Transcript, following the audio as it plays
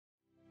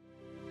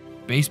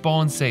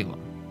Baseball in Salem.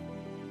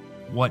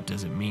 What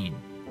does it mean?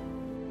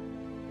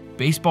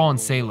 Baseball in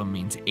Salem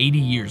means 80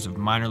 years of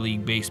minor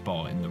league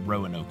baseball in the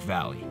Roanoke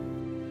Valley.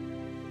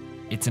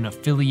 It's an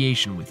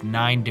affiliation with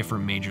 9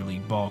 different major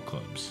league ball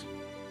clubs.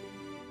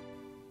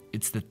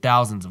 It's the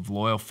thousands of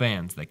loyal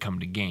fans that come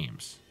to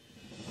games.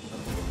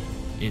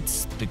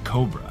 It's the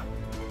Cobra,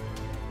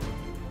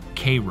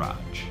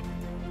 K-Raj,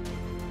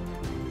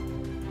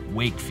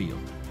 Wakefield,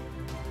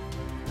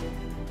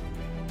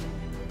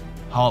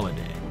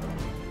 Holiday,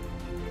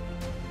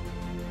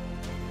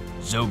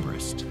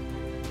 Zobrist,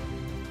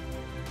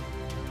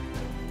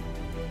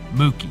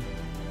 Mookie,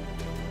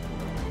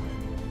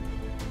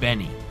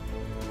 Benny,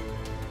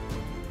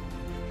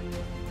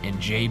 and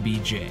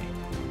JBJ.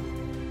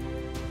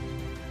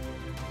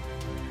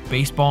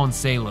 Baseball in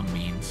Salem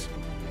means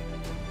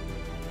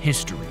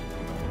history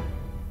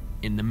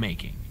in the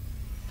making.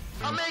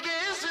 I'm making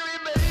history,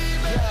 baby.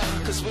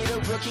 Yeah, cause we the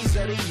rookies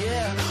of the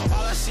year.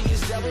 All I see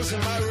is devils in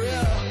my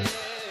rear.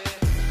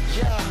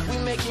 Yeah, we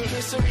making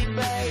history,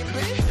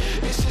 baby.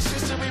 It's just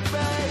history,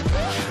 baby.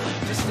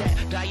 This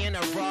that Diana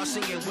Ross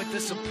singing with the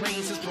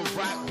Supremes. It's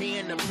Barack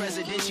being the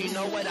president, you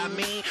know what I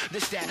mean.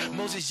 This that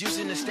Moses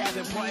using the staff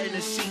and parting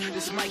the sea.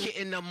 This Mike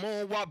hitting the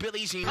moon while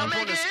Billie Jean up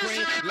on the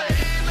screen. Like,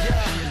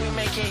 yeah, we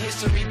making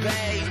history,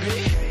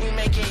 baby. We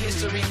making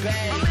history,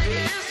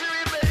 baby.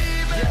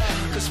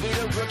 Yeah, cause we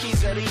the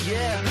rookies of the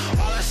year.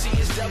 All I see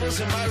is devils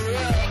in my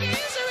rear.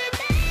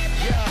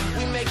 Yeah,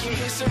 we making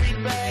history,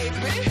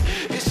 baby.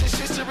 It's just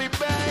history,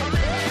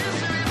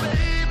 baby.